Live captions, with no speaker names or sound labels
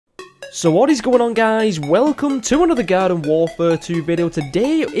So what is going on, guys? Welcome to another Garden Warfare 2 video.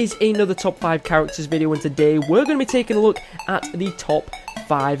 Today is another top 5 characters video, and today we're going to be taking a look at the top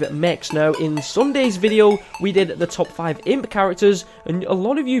 5 mechs. Now, in Sunday's video, we did the top 5 imp characters, and a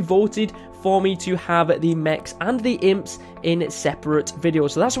lot of you voted for me to have the mechs and the imps in separate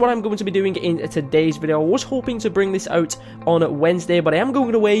videos. So that's what I'm going to be doing in today's video. I was hoping to bring this out on Wednesday, but I am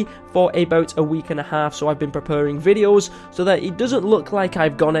going away for about a week and a half, so I've been preparing videos so that it doesn't look like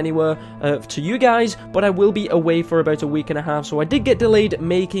I've gone anywhere to you guys, but I will be away for about a week and a half. So I did get delayed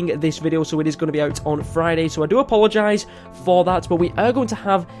making this video, so it is going to be out on Friday, so I do apologize for that, but we are going to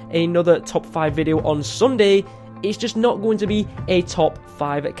have another top 5 video on Sunday. It's just not going to be a top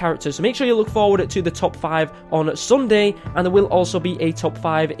 5 character. So make sure you look forward to the top 5 on Sunday, and there will also be a top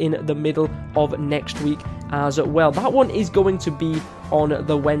 5 in the middle of next week as well. That one is going to be on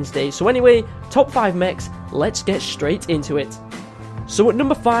the Wednesday. So anyway, top 5 mechs, let's get straight into it. So at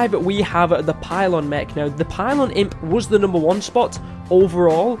number 5, we have the Pylon mech. Now, the Pylon imp was the number 1 spot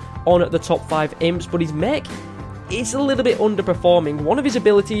overall on the top 5 imps, but his mech, it's a little bit underperforming. One of his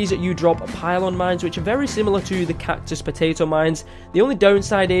abilities, you drop pylon mines, which are very similar to the cactus potato mines. The only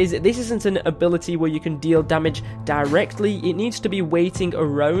downside is this isn't an ability where you can deal damage directly. It needs to be waiting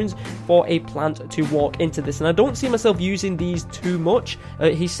around for a plant to walk into this, and I don't see myself using these too much.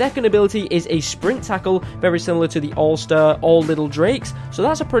 His second ability is a sprint tackle, very similar to the all-star all little drakes, so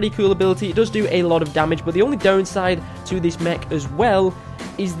that's a pretty cool ability. It does do a lot of damage, but the only downside to this mech as well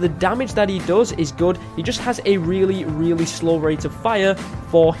is the damage that he does is good. He just has a really slow rate of fire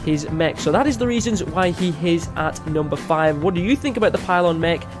for his mech. So that is the reasons why he is at number 5. What do you think about the Pylon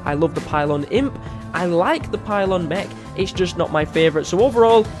mech? I love the Pylon imp. I like the Pylon mech. It's just not my favorite. So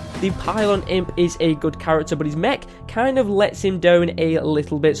overall, the Pylon imp is a good character, but his mech kind of lets him down a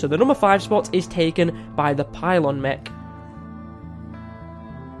little bit. So the number 5 spot is taken by the Pylon mech.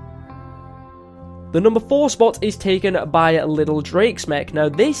 The number 4 spot is taken by Little Drake's mech. Now,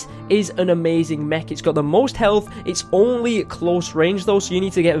 this is an amazing mech. It's got the most health. It's only close range, though, so you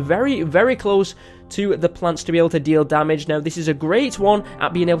need to get very close to the plants to be able to deal damage. Now, this is a great one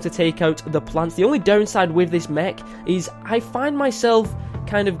at being able to take out the plants. The only downside with this mech is I find myself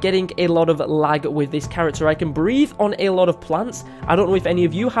kind of getting a lot of lag with this character. I can breathe on a lot of plants. I don't know if any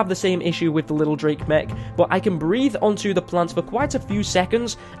of you have the same issue with the Little Drake mech, but I can breathe onto the plants for quite a few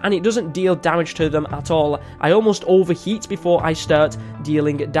seconds and it doesn't deal damage to them at all. I almost overheat before I start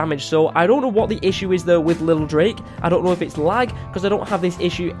dealing damage. So I don't know what the issue is though with Little Drake. I don't know if it's lag, because I don't have this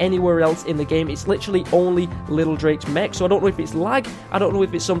issue anywhere else in the game. It's literally only Little Drake's mech, so I don't know if it's lag, I don't know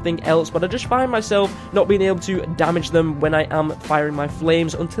if it's something else, but I just find myself not being able to damage them when I am firing my flames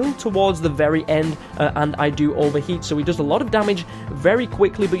until towards the very end, and I do overheat. So he does a lot of damage very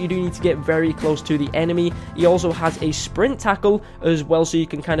quickly, but you do need to get very close to the enemy. He also has a sprint tackle as well, so you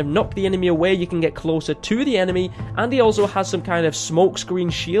can kind of knock the enemy away, you can get closer to the enemy, and he also has some kind of smoke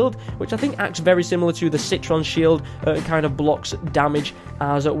screen shield, which I think acts very similar to the Citron shield, kind of blocks damage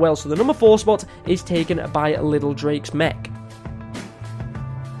as well. So the number 4 spot is taken by Little Drake's mech.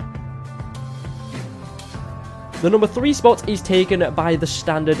 The number 3 spot is taken by the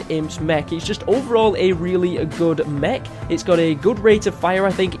Standard Imp's mech. It's just overall a really good mech. It's got a good rate of fire.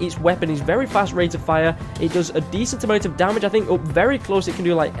 I think its weapon is very fast rate of fire. It does a decent amount of damage. I think up very close it can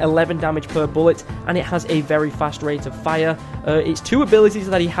do like 11 damage per bullet, and it has a very fast rate of fire. Its 2 abilities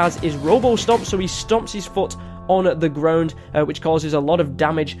that he has is Robo Stomp, so he stomps his foot on the ground, which causes a lot of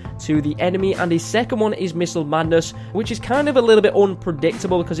damage to the enemy, and his second one is Missile Madness, which is kind of a little bit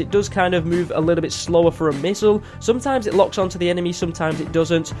unpredictable because it does kind of move a little bit slower for a missile. Sometimes it locks onto the enemy, sometimes it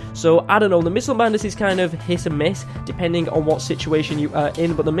doesn't, so I don't know. The Missile Madness is kind of hit and miss depending on what situation you are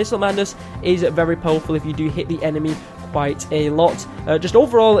in, but the Missile Madness is very powerful if you do hit the enemy quite a lot. Just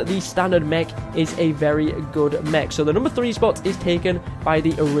overall, the Standard mech is a very good mech. So the number 3 spot is taken by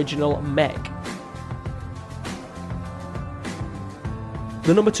the original mech.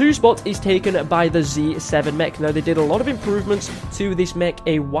 The number 2 spot is taken by the Z7 mech. Now, they did a lot of improvements to this mech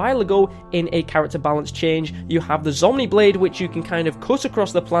a while ago in a character balance change. You have the Zomni Blade, which you can kind of cut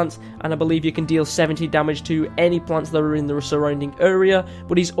across the plants, and I believe you can deal 70 damage to any plants that are in the surrounding area.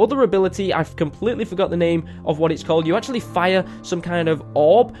 But his other ability, I've completely forgot the name of what it's called. You actually fire some kind of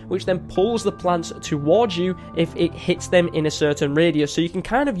orb, which then pulls the plants towards you if it hits them in a certain radius. So you can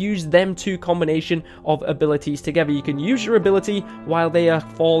kind of use them 2 combination of abilities together. You can use your ability while they are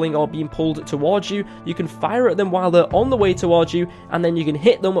falling or being pulled towards you, you can fire at them while they're on the way towards you, and then you can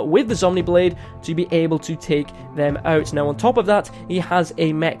hit them with the zombie blade to be able to take them out. Now on top of that, he has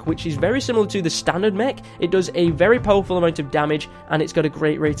a mech which is very similar to the standard mech. It does a very powerful amount of damage, and it's got a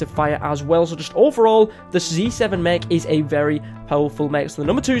great rate of fire as well. So just overall, the Z7 mech is a very powerful mech. So the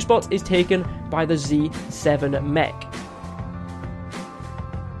number 2 spot is taken by the Z7 mech.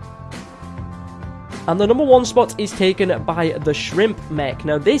 And the number 1 spot is taken by the Shrimp mech.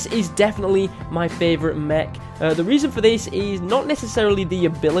 Now this is definitely my favorite mech. The reason for this is not necessarily the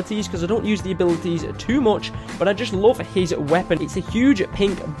abilities, because I don't use the abilities too much, but I just love his weapon. It's a huge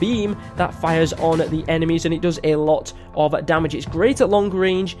pink beam that fires on the enemies, and it does a lot of damage. It's great at long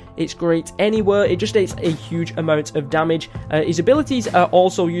range, it's great anywhere, it just does a huge amount of damage. His abilities are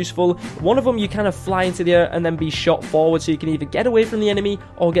also useful. One of them, you kind of fly into the air and then be shot forward, so you can either get away from the enemy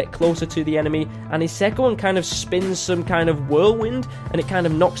or get closer to the enemy. And his second one kind of spins some kind of whirlwind, and it kind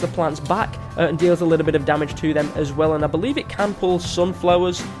of knocks the plants back and deals a little bit of damage to them as well. And I believe it can pull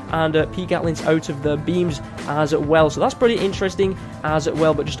sunflowers and pea gatlings out of the beams as well, so that's pretty interesting as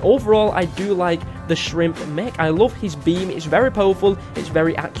well. But just overall, I do like the Shrimp mech. I love his beam, it's very powerful, it's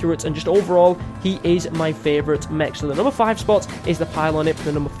very accurate, and just overall, he is my favorite mech. So the number 5 spot is the Pylonip,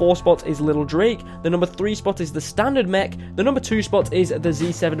 the number 4 spot is Little Drake, the number 3 spot is the standard mech, the number 2 spot is the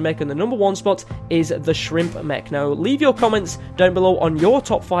Z7 mech, and the number 1 spot is the Shrimp mech. Now leave your comments down below on your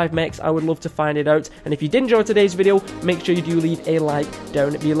top 5 mechs, I would love to find it out. And if you did enjoy today's video, make sure you do leave a like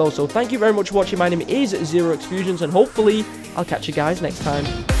down below. So thank you very much for watching. My name is ZEROxFUSIONZ, and hopefully I'll catch you guys next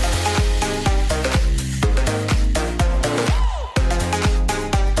time.